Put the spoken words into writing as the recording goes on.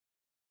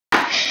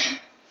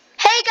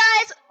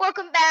guys,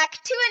 welcome back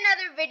to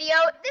another video.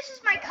 This is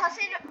my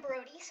cousin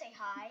Brody. Say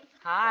hi.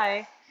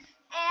 Hi.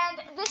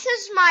 And this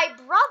is my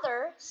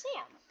brother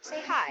Sam.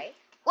 Say hi.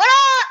 What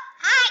up?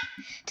 Hi.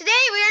 Today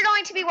we are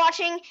going to be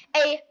watching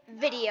a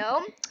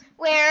video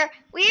where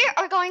we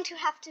are going to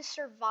have to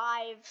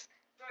survive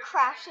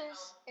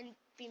crashes in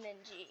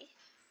BEAMNG.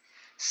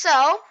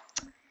 So,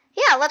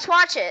 yeah, let's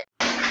watch it.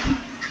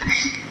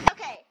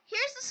 Okay,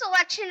 here's the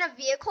selection of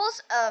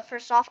vehicles.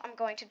 First off, I'm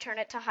going to turn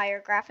it to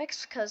higher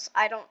graphics because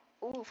I don't.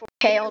 Ooh,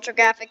 4K ultra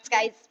graphics,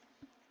 guys.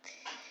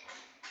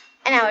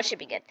 And now it should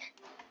be good.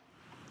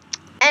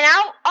 And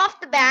out off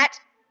the bat,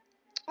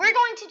 we're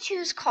going to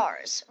choose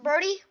cars.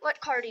 Brody,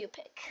 what car do you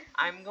pick?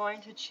 I'm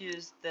going to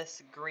choose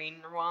this green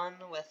one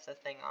with the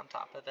thing on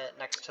top of it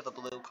next to the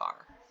blue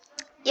car.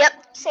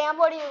 Yep. Sam,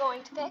 what are you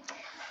going to pick?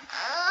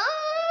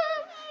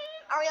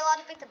 Are we allowed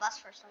to pick the bus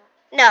first?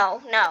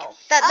 No.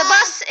 The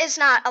bus is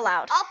not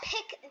allowed. I'll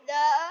pick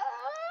the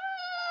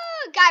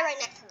guy right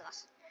next to the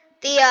bus.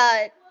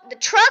 The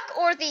truck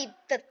or the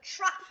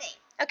Truck thing.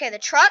 Okay, the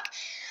truck.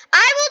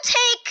 I will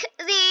take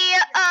the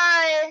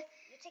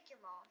You take your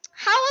mom.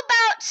 How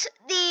about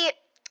the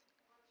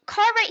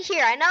car right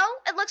here? I know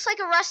it looks like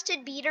a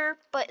rusted beater,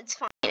 but it's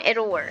fine.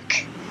 It'll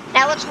work.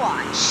 Now let's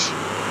watch.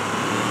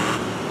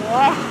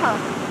 Whoa.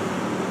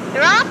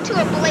 They're off to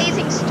a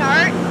blazing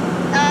start.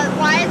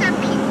 Why are there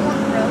people on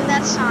the road?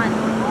 That's not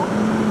normal.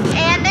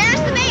 And there's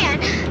the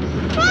van.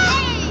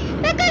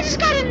 Hey! That guy just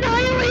got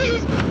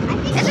annihilated.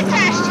 It's a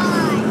crash test.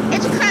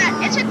 It's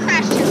a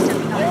crash test of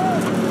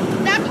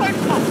that car's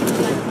not.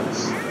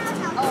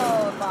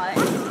 Oh my.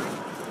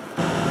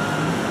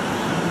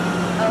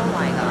 Oh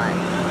my god.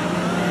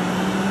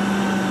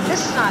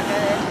 This is not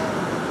good.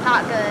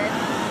 Not good.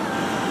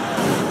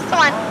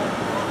 Come on.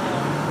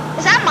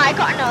 Is that my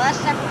car? No,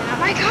 that's definitely not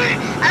my car.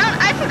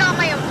 I forgot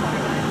my own car.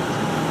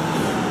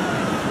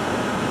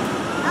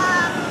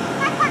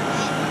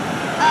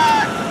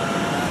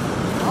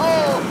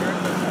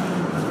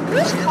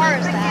 Whose car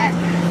is that?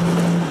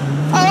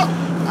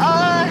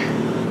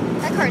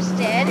 That car's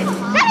dead. Is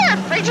that a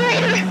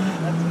refrigerator?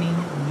 That's me.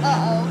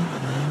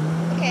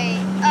 Okay,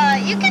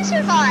 you can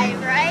survive,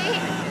 right?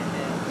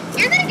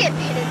 You're gonna get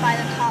pitted by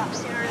the cops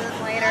sooner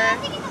than later. I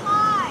think he's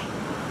alive.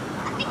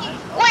 I think he's...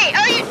 Wait,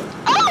 are you...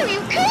 Oh, you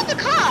killed the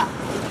cop!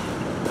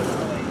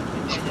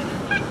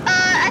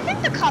 I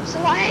think the cop's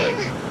alive.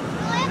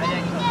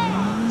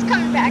 It's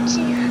coming back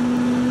to you.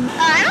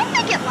 I don't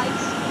think it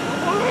likes you.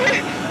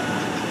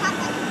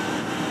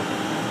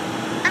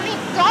 I mean,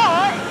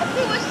 duh.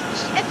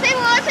 If it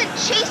wasn't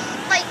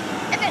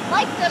if it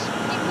liked us,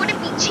 it wouldn't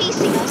be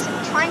chasing us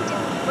and trying to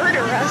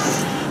murder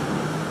us.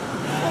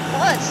 It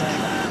was.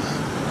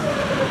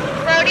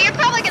 Brody, you're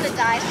probably gonna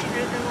die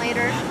sooner than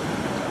later.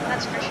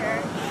 That's for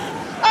sure.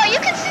 Oh, you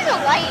can see the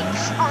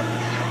lights on the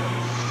car.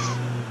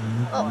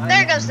 Oh,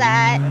 there goes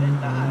that. I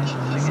didn't die.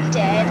 He's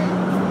dead.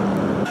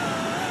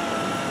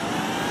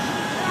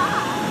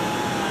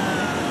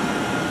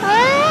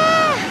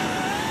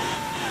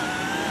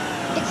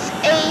 It's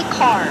a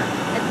car.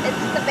 It's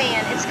the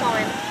van. It's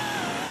going.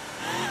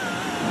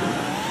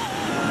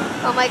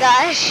 Oh my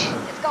gosh.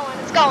 It's going.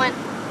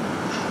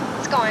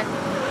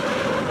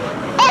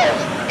 Oh!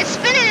 It's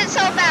spinning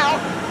itself out.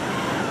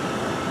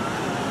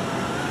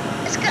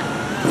 It's good.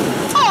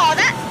 Oh,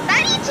 that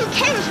E2K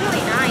was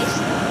really nice.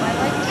 I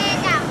liked it.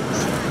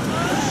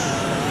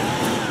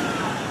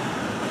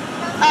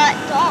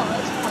 Duh,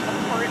 it's not the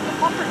part. The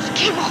bumper just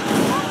came off.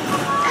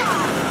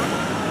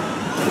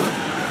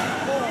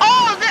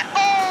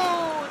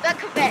 That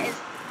Corvette is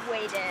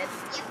way dead.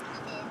 Yep,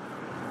 he did.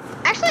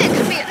 Actually, it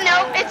could be. No,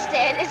 it's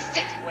dead. It's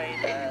dead. Way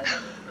dead.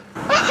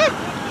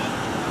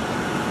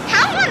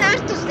 How on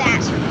earth does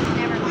that survive?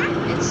 Never mind.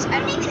 I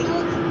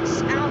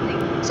don't think.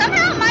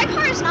 Somehow my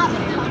car has not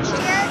been punched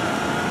yet.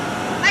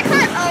 My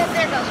car. Oh,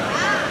 there goes my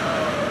car.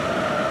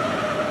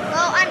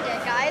 Well, I'm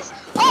dead, guys.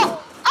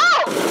 Oh!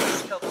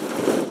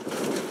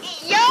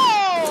 Yo!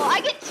 I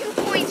get 2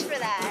 points for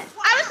that.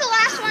 I was the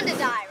last one to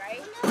die,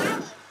 right?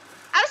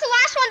 I was the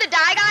last one to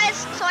die, guys,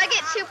 so I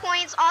get 2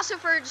 points also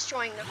for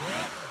destroying them.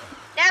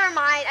 Never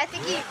mind, I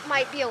think he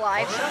might be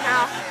alive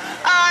somehow.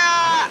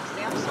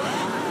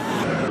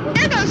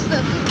 There goes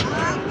the...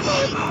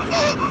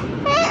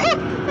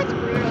 That's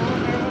brutal.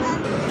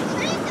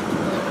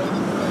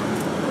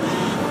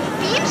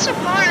 Beam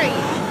Safari.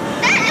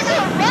 That is a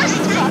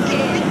rust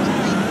bucket.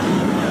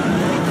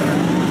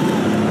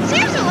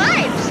 Sam's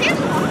alive.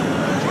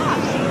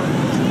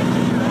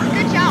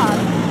 Good job.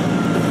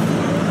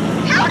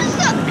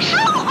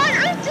 How on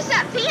earth does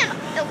that van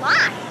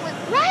alive? Like,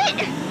 what?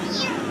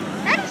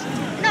 That is,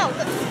 no,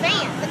 the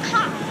van, the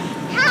cop.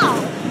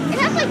 How? It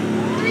has like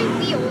 3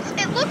 wheels.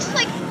 It looks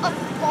like a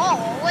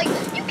ball. Like,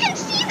 you can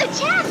see the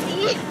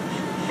chassis.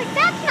 Like,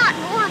 that's not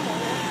normal.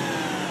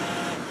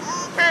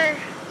 For a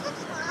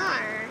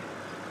car.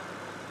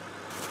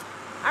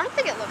 I don't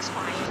think it looks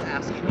fine.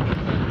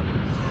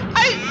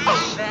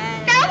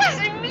 That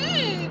wasn't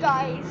me,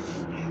 guys.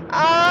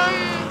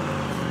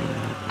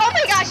 Oh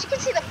my gosh, you can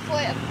see the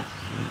foot.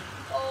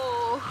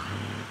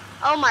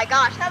 Oh my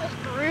gosh, that was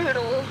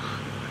brutal.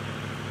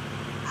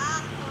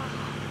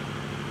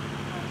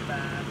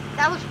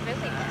 That was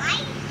really bad.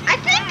 I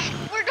think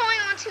we're going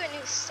on to a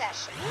new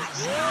session.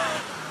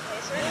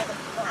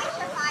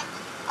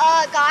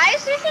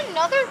 Guys, there's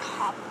another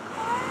cop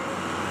car.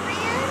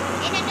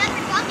 And another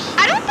dummy.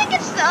 I don't think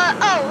it's the.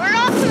 Oh, we're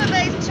off to a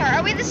blazing start.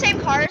 Are we the same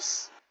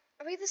cars?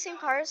 Are we the same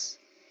cars?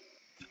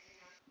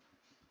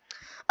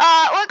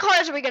 What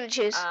cars are we gonna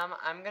choose?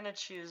 I'm gonna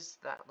choose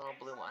that little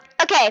blue one.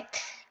 Okay,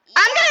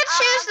 I'm gonna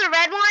choose the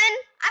red one.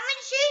 I'm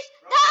gonna choose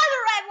the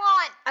other red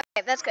one.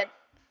 Okay, that's good.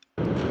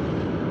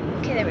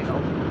 Okay, there we go.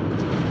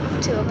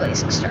 Off to a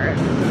blazing start.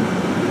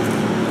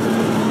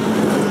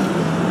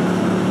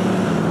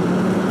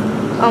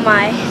 Oh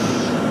my.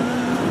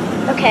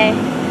 Okay.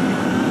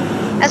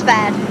 That's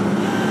bad.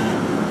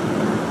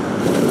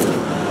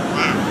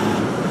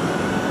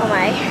 Oh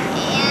my.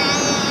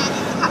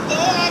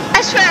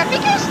 I swear, if he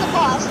goes to the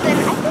boss, then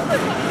I think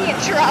we're going to be in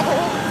trouble.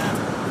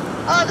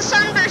 Oh, the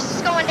sunburst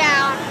is going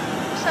down.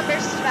 The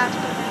sunburst is about to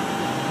go down.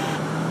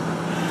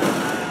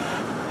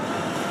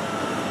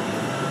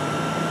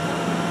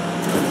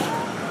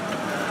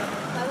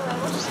 By the way,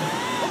 we'll just cut.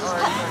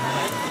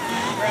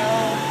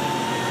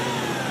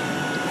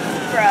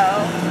 Bro.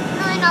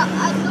 No,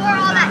 ignore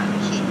all that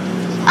shit.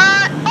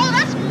 Oh,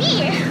 that's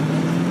me.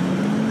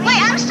 Wait,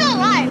 I'm still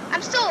alive.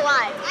 I'm still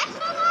alive. That's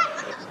not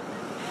alive.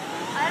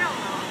 I don't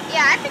know.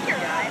 Yeah, I think you're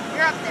alive.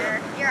 You're up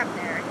there. You're up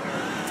there.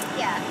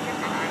 Yeah, you're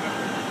fine.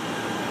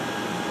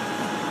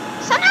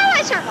 Somehow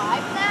I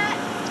survived that,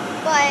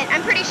 but I'm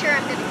pretty sure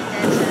I'm gonna be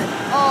dead soon.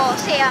 Oh,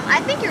 Sam,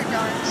 I think you're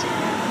done,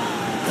 Sam.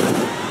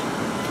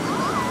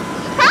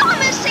 The problem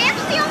is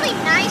Sam's the only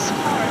nice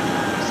car.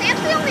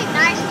 Sam's the only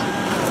nice car.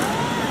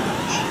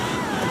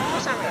 For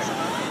some reason.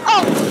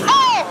 Oh!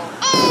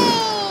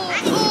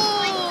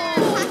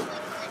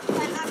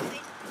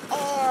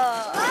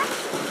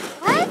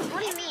 What? What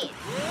do you mean?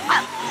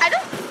 I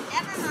don't.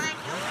 Never mind.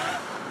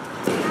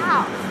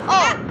 How?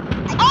 Oh!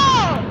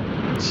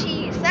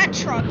 Jeez, that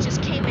truck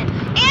just came in.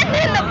 And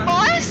then the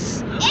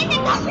bus? And the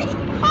dummy.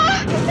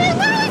 Oh, they're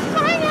literally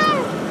flying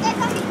out. That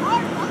dummy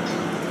hard.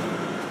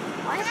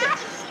 Why is Not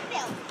it? a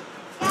seatbelt.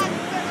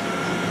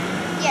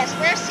 Yes,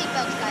 wear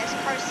seatbelts, guys.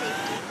 Car safety. I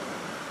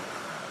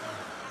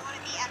want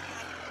to be acting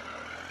like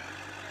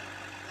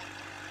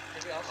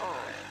Did we also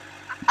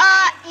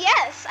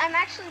Yes, I'm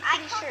actually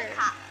pretty called sure. the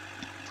cop.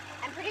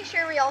 I'm pretty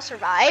sure we all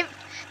survived.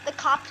 The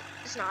cop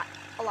is not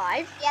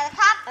alive. Yeah, the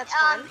cop. That's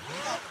fun.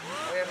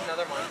 We have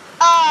another one.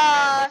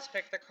 Let's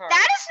pick the car.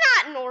 That is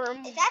not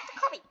normal. Is that the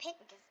car we picked?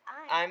 Because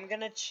I'm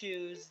gonna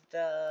choose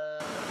the.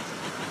 I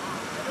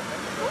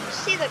don't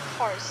see the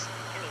cars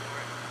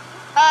anymore.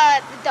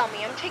 The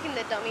dummy. I'm taking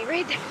the dummy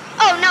right there.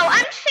 Oh no,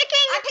 I'm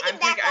picking.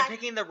 I'm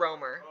picking the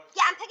roamer.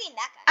 Yeah, I'm picking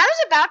that guy. I was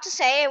about to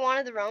say I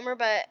wanted the roamer,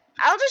 but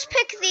I'll just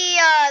pick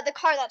the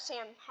car that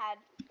Sam had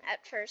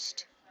at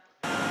first.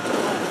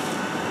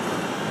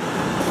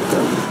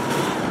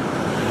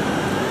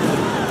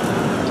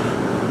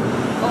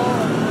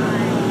 Oh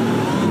my.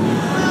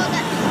 Well,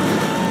 that's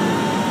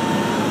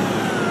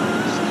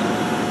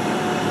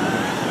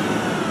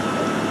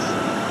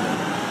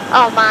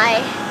Oh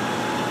my.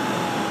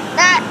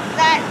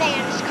 That van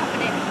is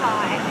coming in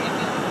high.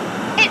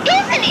 It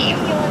is an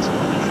ambulance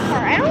police car.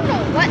 I don't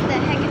know what the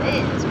heck it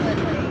is, but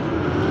like,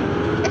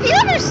 if you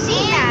ever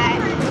seen that,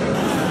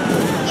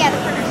 yeah, the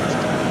furnace is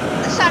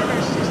dead. The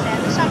sunburst is dead.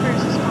 The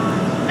sunburst is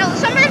gone. No, the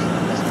sunburst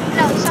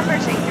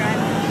ain't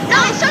driving. No,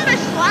 the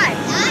sunburst is alive.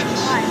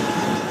 It's alive.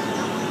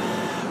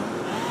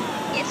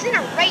 It's in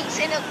a race,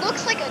 and it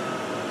looks like a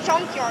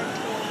junkyard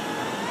toy.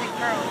 Like,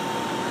 bro.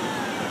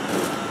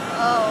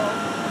 Oh.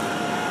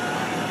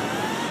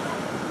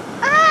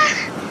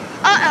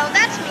 Uh-oh,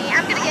 that's me.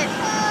 I'm gonna get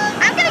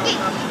eaten. I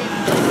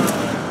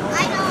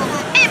know.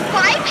 It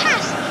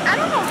bypassed me. I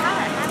don't know how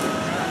that happened.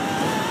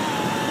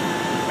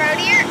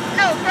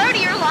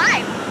 Brody, you're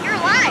alive. You're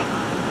alive.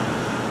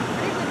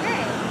 But it's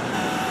okay.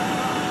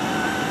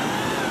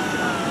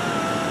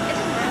 It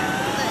doesn't matter.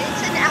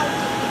 It's an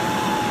outdated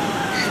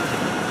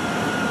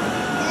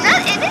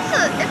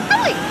car. It's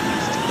probably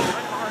used to be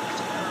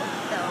unmarked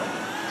though.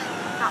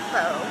 Not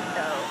though.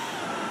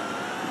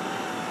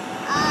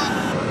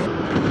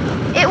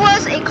 It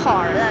was a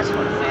car, that's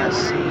what it was.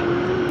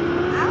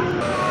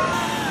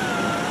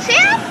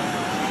 Sam?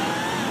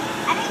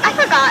 I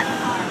forgot.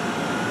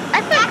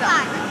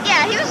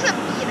 Yeah, he was the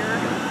beater.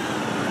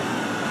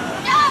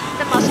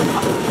 The muscle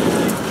car.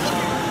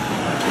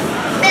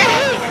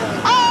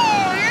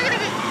 Oh, you're gonna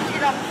get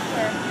beaten up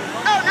there.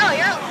 Oh no,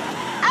 you're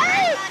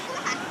alive.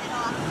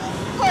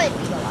 Could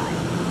be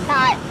alive.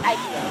 Not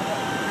ideal.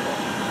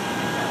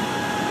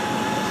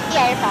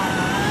 Yeah, you're fine.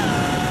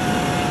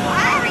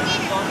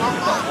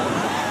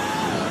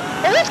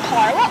 Old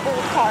car? What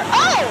old car?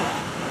 Oh!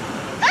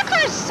 That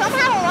car is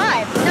somehow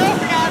alive. Nope,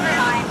 never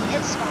mind.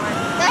 It's fine.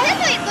 The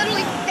headlight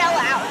literally fell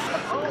out.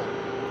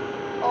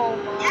 Oh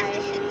my.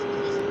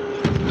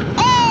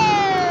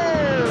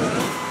 Oh!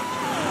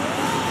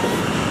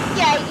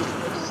 Yeah,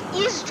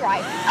 he's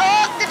driving.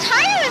 Oh, the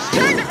tire is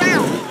turned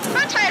around.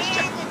 Front tire's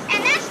turned.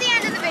 And that's the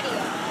end of the video.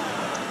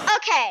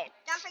 Okay.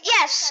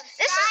 Yes,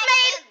 this is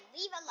made.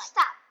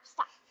 Stop.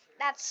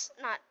 that's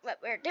not what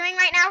we're doing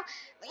right now.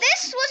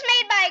 This was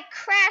made by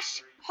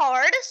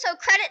CRASHHARD, so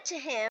credit to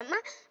him.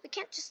 We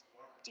can't just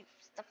do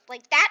stuff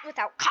like that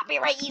without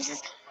copyright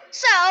uses.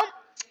 So,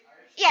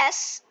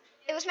 yes,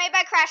 it was made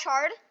by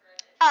CRASHHARD.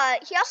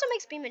 He also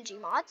makes BeamNG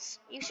mods.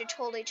 You should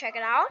totally check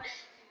it out.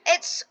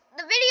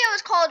 The video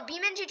is called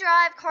BeamNG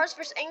Drive Cars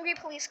vs Angry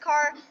Police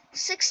Car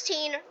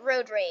 16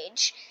 Road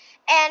Rage.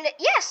 And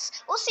yes,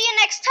 we'll see you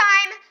next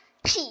time.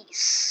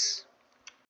 Peace.